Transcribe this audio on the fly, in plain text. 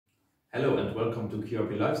Hello and welcome to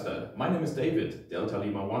QRP Lifestyle. My name is David, Delta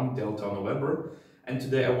Lima 1, Delta November, and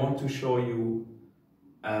today I want to show you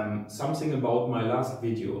something about my last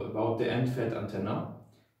video, about the endfed antenna.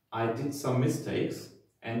 I did some mistakes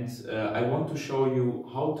and I want to show you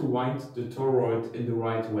how to wind the toroid in the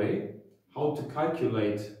right way, how to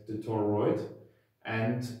calculate the toroid,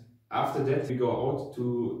 and after that we go out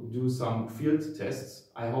to do some field tests.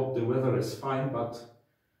 I hope the weather is fine, but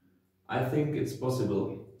I think it's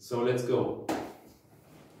possible. So let's go.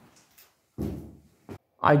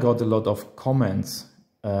 I got a lot of comments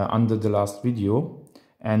under the last video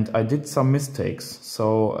and I did some mistakes.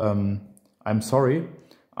 So I'm sorry.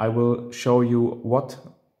 I will show you what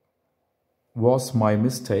was my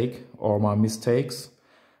mistake or my mistakes,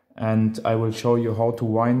 and I will show you how to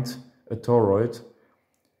wind a toroid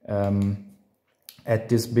at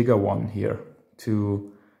this bigger one here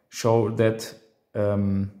to show that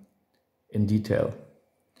in detail.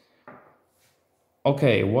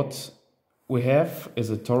 Okay, what we have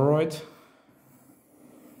is a toroid,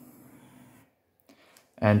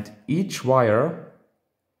 and each wire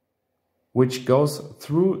which goes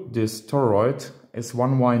through this toroid is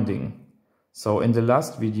one winding. So in the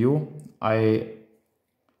last video I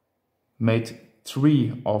made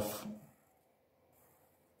 3 of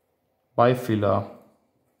bifilar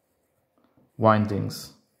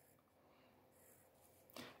windings,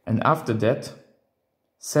 and after that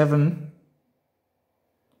 7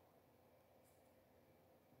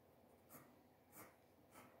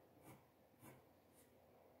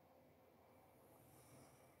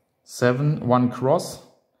 1 cross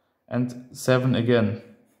and 7 again.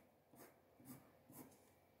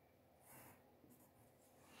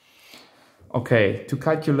 Okay, to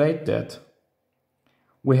calculate that,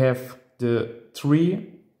 we have the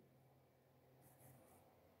 3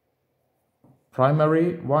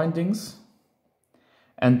 primary windings,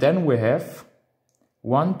 and then we have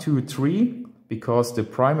 1, 2, 3, because the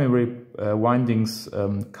primary windings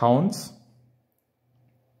counts,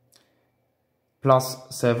 plus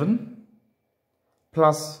 7,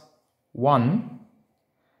 plus 1,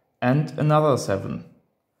 and another 7.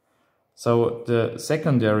 So the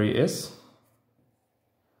secondary is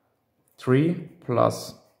 3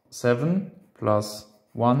 plus 7 plus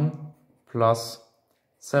 1 plus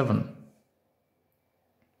 7.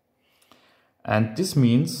 And this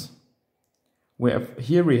means we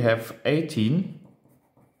have 18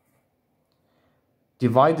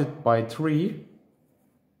 divided by 3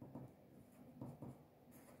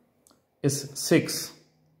 is 6.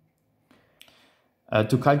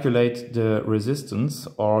 To calculate the resistance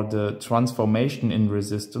or the transformation in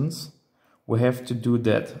resistance, we have to do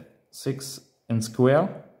that 6 in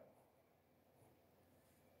square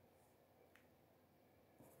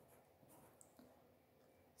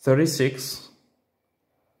 (36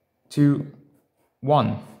 to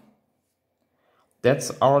 1).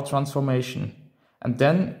 That's our transformation. And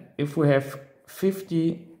then if we have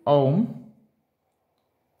 50 ohm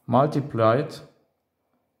multiplied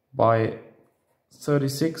by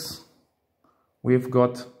 36, we've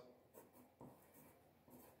got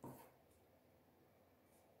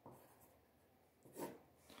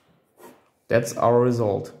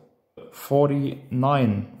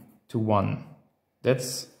 49 to 1.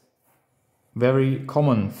 That's very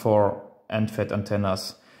common for endfed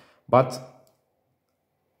antennas, but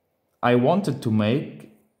I wanted to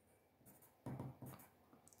make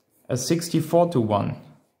a 64 to 1.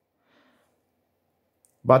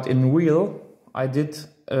 But in real, I did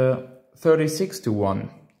 36 to 1.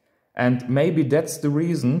 And maybe that's the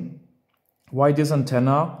reason why this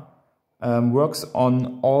antenna works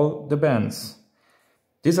on all the bands.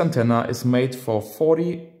 This antenna is made for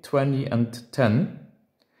 40, 20 and 10.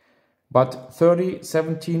 But 30,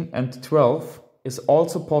 17 and 12 is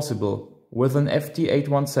also possible with an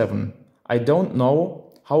FT817. I don't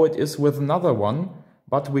know how it is with another one,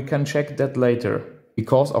 but we can check that later.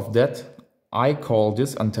 Because of that, I call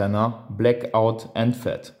this antenna blackout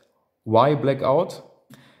endfed. Why blackout?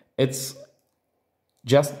 It's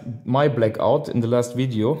just my blackout in the last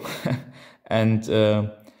video and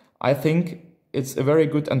I think it's a very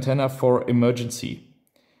good antenna for emergency.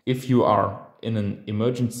 If you are in an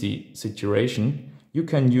emergency situation, you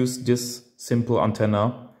can use this simple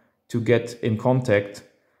antenna to get in contact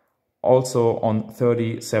also on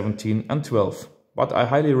 30, 17 and 12. But I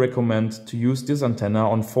highly recommend to use this antenna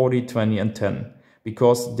on 40, 20 and 10,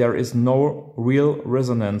 because there is no real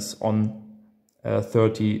resonance on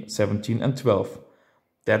 30, 17 and 12.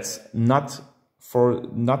 That's not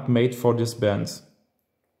made for these bands.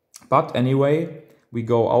 But anyway, we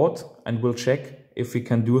go out and we'll check if we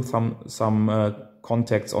can do some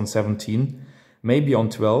contacts on 17, maybe on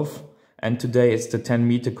 12, and today it's the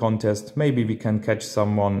 10-meter contest. Maybe we can catch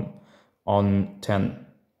someone on 10.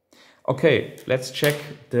 Okay, let's check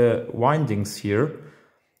the windings here.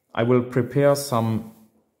 I will prepare some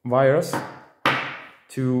wires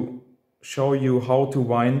to show you how to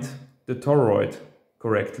wind the toroid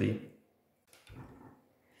correctly.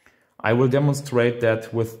 I will demonstrate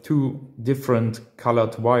that with 2 different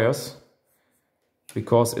colored wires,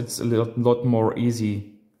 because it's a lot more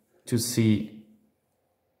easy to see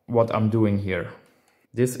what I'm doing here.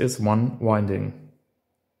 This is one winding.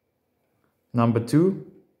 Number 2.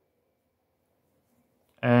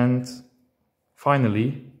 And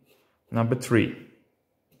finally, number 3.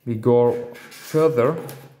 We go further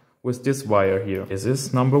with this wire here. This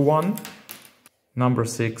is number 1, number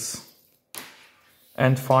 6,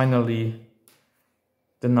 and finally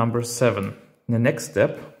the number 7. In the next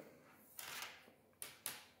step,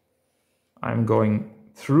 I'm going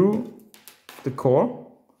through the core.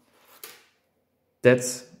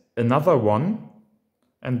 That's another one.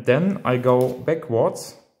 And then I go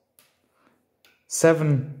backwards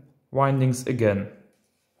 7 windings again.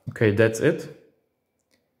 Okay, that's it.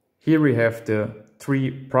 Here we have the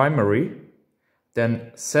 3 primary,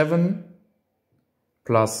 then 7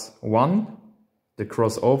 plus 1, the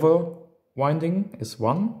crossover winding is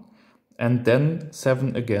 1, and then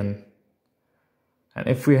 7 again. And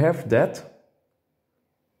if we have that,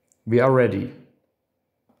 we are ready.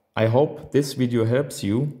 I hope this video helps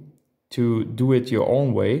you to do it your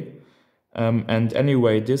own way. And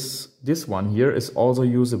anyway, this one here is also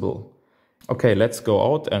usable. Okay, let's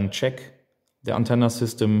go out and check the antenna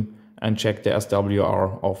system and check the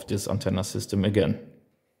SWR of this antenna system again.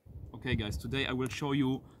 Okay guys, today I will show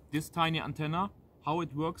you this tiny antenna, how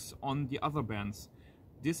it works on the other bands.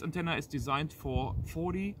 This antenna is designed for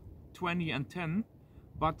 40, 20 and 10,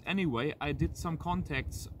 but anyway, I did some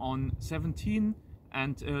contacts on 17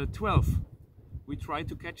 and 12. We try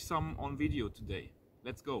to catch some on video today.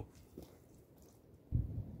 Let's go.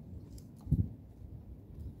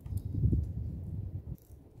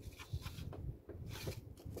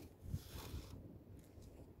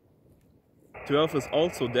 Twelve is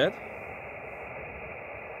also dead.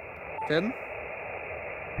 10.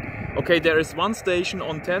 Okay, there is one station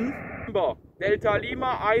on 10. Delta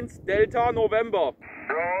Lima 1 Delta November.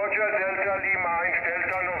 Roger, Delta Lima 1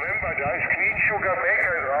 Delta November, da ist Quietschsugar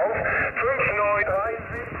Becker drauf. 5973,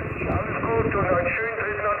 alles gut und einen schönen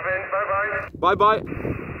 3. Advent, bye bye. Bye bye.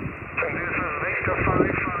 And this is Victor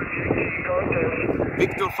 55 Yankee contest.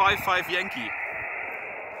 Victor 55 Yankee.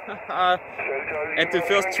 At the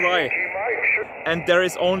first try. And there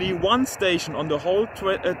is only one station on the whole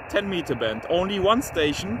 10 meter band. Only one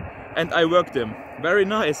station, and I worked them. Very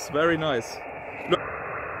nice, very nice.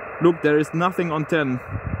 Look, there is nothing on 10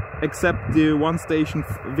 except the one station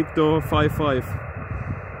Victor 55.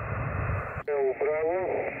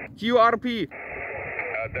 QRP.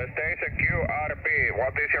 The station QRP,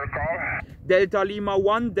 what is your call? Delta Lima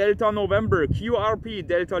 1 Delta November. QRP.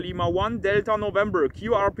 Delta Lima 1 Delta November.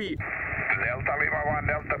 QRP. Delta Lima 1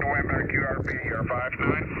 Delta November QRP, you're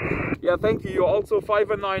 59. Yeah, thank you. You're also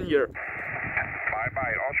 5 and 9 here. Bye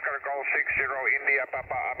bye, Oscar Golf 60 India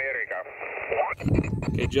Papa America.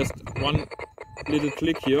 Okay, just one little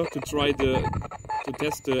click here to try to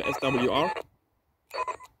test the SWR.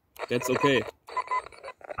 That's okay.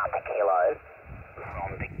 Kilo,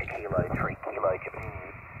 from Victor Kilo 3 Kilo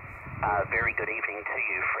Japan. Very good evening to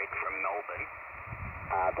you, Fred from Melbourne.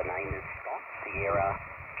 The name is Scott Sierra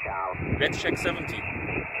Charles. Let's check 70.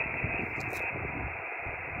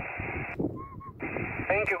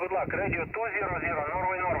 Thank you, good luck. Radio 200,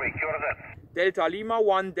 Norway, QRZ. Delta Lima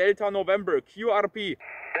 1 Delta November. QRP.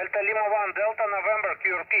 Delta Lima 1 Delta November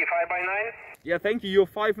QRP, 5 by 9. Yeah, thank you. You're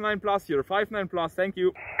 59 plus here. 59 plus, thank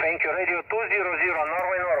you. Thank you. Radio 200,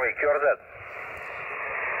 Norway, QRZ.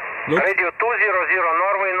 Look. Radio 200,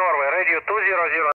 Norway, Radio 200.